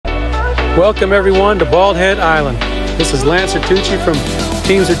Welcome everyone to Bald Head Island. This is Lance Certucci from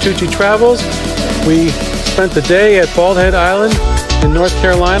Team Certucci Travels. We spent the day at Bald Head Island in North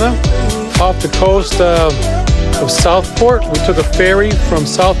Carolina, off the coast of Southport. We took a ferry from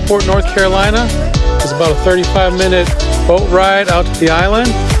Southport, North Carolina. It's about a 35-minute boat ride out to the island.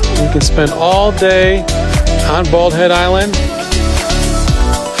 You can spend all day on Bald Head Island.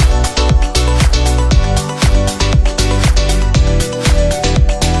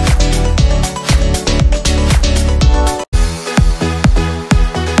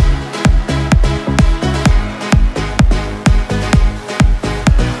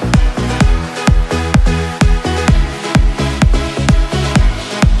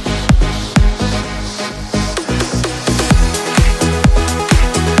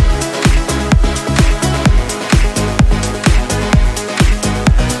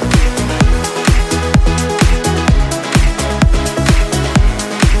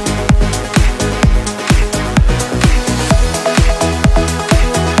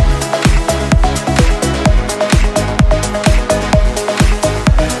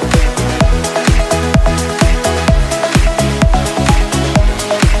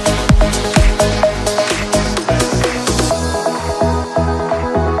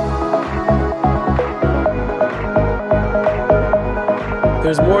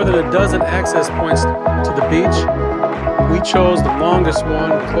 There's more than a dozen access points to the beach. We chose the longest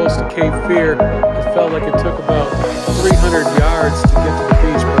one close to Cape Fear. It felt like it took about 300 yards to get to the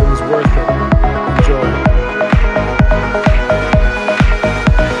beach, but it was worth it.